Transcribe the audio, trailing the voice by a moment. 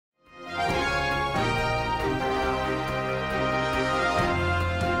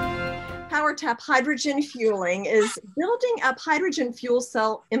PowerTap hydrogen fueling is building up hydrogen fuel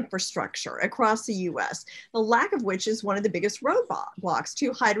cell infrastructure across the US, the lack of which is one of the biggest roadblocks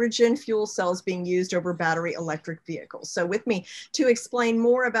to hydrogen fuel cells being used over battery electric vehicles. So with me to explain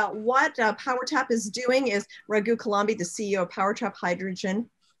more about what PowerTap is doing is Raghu Kalambi, the CEO of PowerTap Hydrogen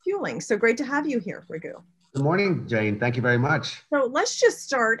Fueling. So great to have you here, Raghu. Good morning, Jane. Thank you very much. So let's just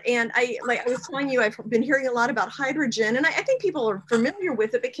start. And I was telling you, I've been hearing a lot about hydrogen, and I think people are familiar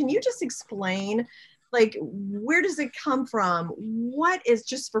with it, but can you just explain, like, where does it come from? What is,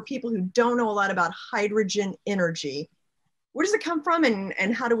 just for people who don't know a lot about hydrogen energy, where does it come from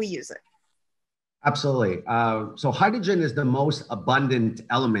and how do we use it? Absolutely. So hydrogen is the most abundant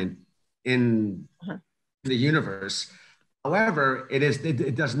element in the universe. However,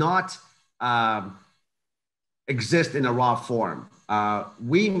 it does not exist in a raw form.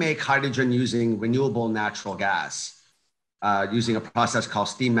 We make hydrogen using renewable natural gas, using a process called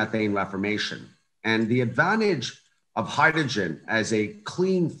steam methane reformation. And the advantage of hydrogen as a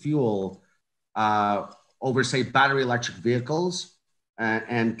clean fuel over, say, battery electric vehicles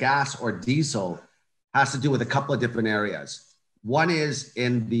and gas or diesel has to do with a couple of different areas. One is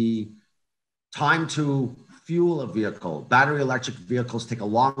in the time to fuel a vehicle. Battery electric vehicles take a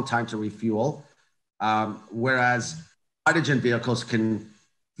long time to refuel. Whereas hydrogen vehicles can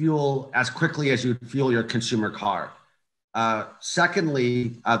fuel as quickly as you fuel your consumer car.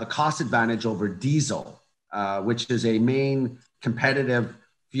 Secondly, the cost advantage over diesel, which is a main competitive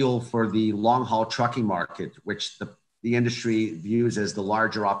fuel for the long-haul trucking market, which the industry views as the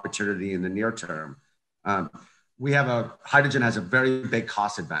larger opportunity in the near term. Hydrogen has a very big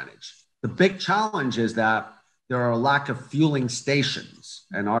cost advantage. The big challenge is that there are a lack of fueling stations,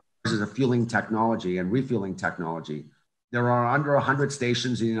 and ours is a fueling technology and refueling technology. There are under 100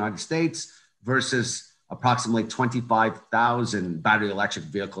 stations in the United States versus approximately 25,000 battery electric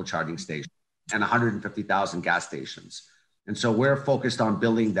vehicle charging stations and 150,000 gas stations. And so we're focused on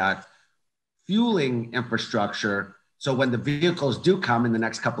building that fueling infrastructure. So when the vehicles do come in the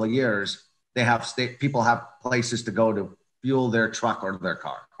next couple of years, people have places to go to fuel their truck or their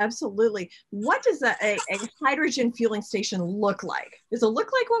car. Absolutely. What does a hydrogen fueling station look like? Does it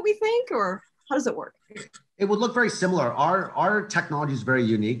look like what we think, or how does it work? It would look very similar. Our technology is very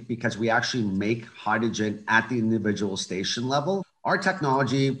unique because we actually make hydrogen at the individual station level. Our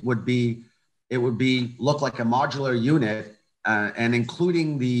technology would look like a modular unit, and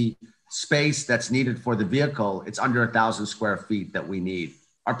including the space that's needed for the vehicle, it's under 1,000 square feet that we need.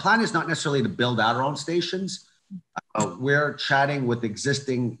 Our plan is not necessarily to build out our own stations. We're chatting with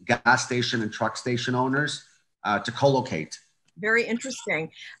existing gas station and truck station owners to co-locate. Very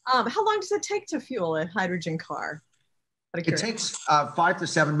interesting. How long does it take to fuel a hydrogen car? It takes 5 to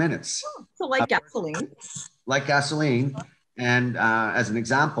 7 minutes. Oh, so like gasoline. Like gasoline. And as an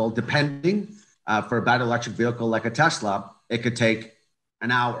example, depending for a battery electric vehicle like a Tesla, it could take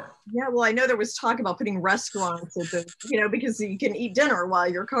an hour. Yeah, well, I know there was talk about putting restaurants at the, because you can eat dinner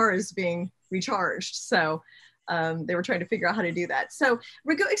while your car is being recharged. So they were trying to figure out how to do that. So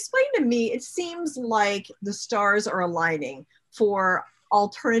Raghu, explain to me, it seems like the stars are aligning for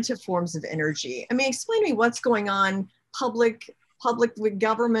alternative forms of energy. I mean, explain to me what's going on public with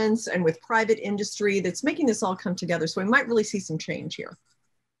governments and with private industry that's making this all come together. So we might really see some change here.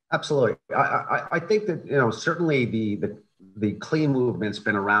 Absolutely. I think that, certainly the clean movement's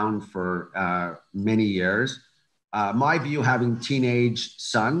been around for many years. My view, having teenage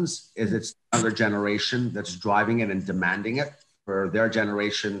sons, is it's another generation that's driving it and demanding it for their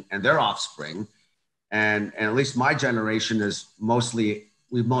generation and their offspring. And at least my generation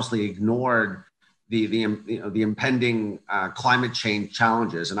we've mostly ignored the impending climate change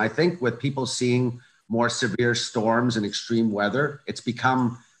challenges. And I think with people seeing more severe storms and extreme weather, it's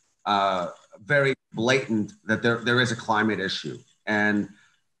become very blatant that there is a climate issue. And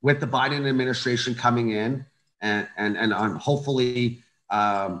with the Biden administration coming in and hopefully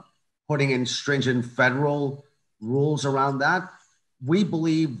putting in stringent federal rules around that, we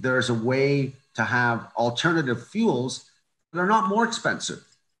believe there's a way to have alternative fuels that are not more expensive,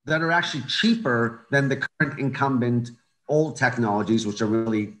 that are actually cheaper than the current incumbent old technologies, which are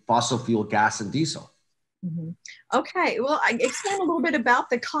really fossil fuel gas and diesel. Mm-hmm. Okay, well, explain a little bit about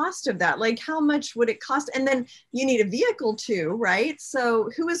the cost of that. Like, how much would it cost? And then you need a vehicle too, right? So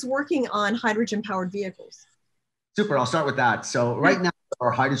who is working on hydrogen-powered vehicles? Super, I'll start with that. So right now, there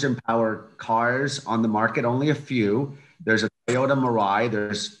are hydrogen-powered cars on the market, only a few. There's a Toyota Mirai.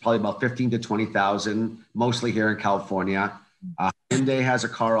 There's probably about 15 to 20,000, mostly here in California. Hyundai has a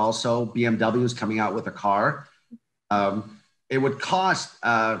car also. BMW is coming out with a car. It would cost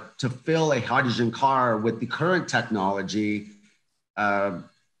to fill a hydrogen car with the current technology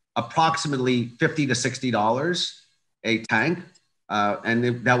approximately $50 to $60 a tank,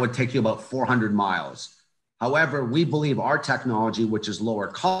 and that would take you about 400 miles. However, we believe our technology, which is lower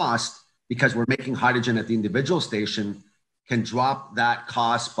cost, because we're making hydrogen at the individual station, can drop that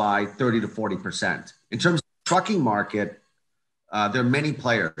cost by 30 to 40%. In terms of the trucking market, there are many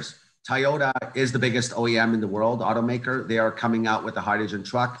players. Toyota is the biggest OEM in the world, automaker. They are coming out with a hydrogen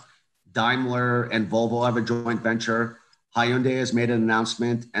truck. Daimler and Volvo have a joint venture. Hyundai has made an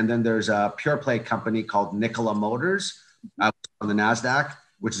announcement. And then there's a pure play company called Nikola Motors on the NASDAQ,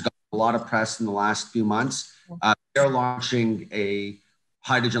 which has got a lot of press in the last few months. They're launching a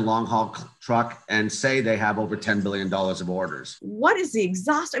hydrogen long haul truck and say they have over $10 billion of orders. What is the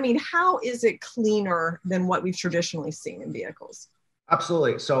exhaust? I mean, how is it cleaner than what we've traditionally seen in vehicles?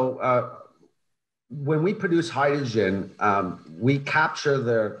 Absolutely. So when we produce hydrogen, we capture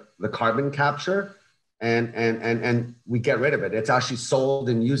the carbon capture and we get rid of it. It's actually sold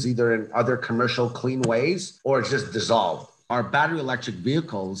and used either in other commercial clean ways or it's just dissolved. Our battery electric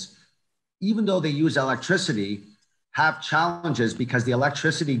vehicles, even though they use electricity, have challenges because the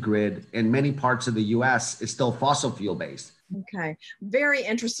electricity grid in many parts of the US is still fossil fuel based. Okay, very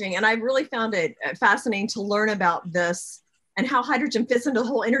interesting. And I really found it fascinating to learn about this and how hydrogen fits into the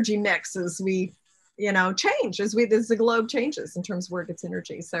whole energy mix as we, change, as the globe changes in terms of where it gets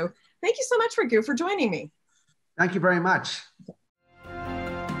energy. So thank you so much, Raghu, for joining me. Thank you very much.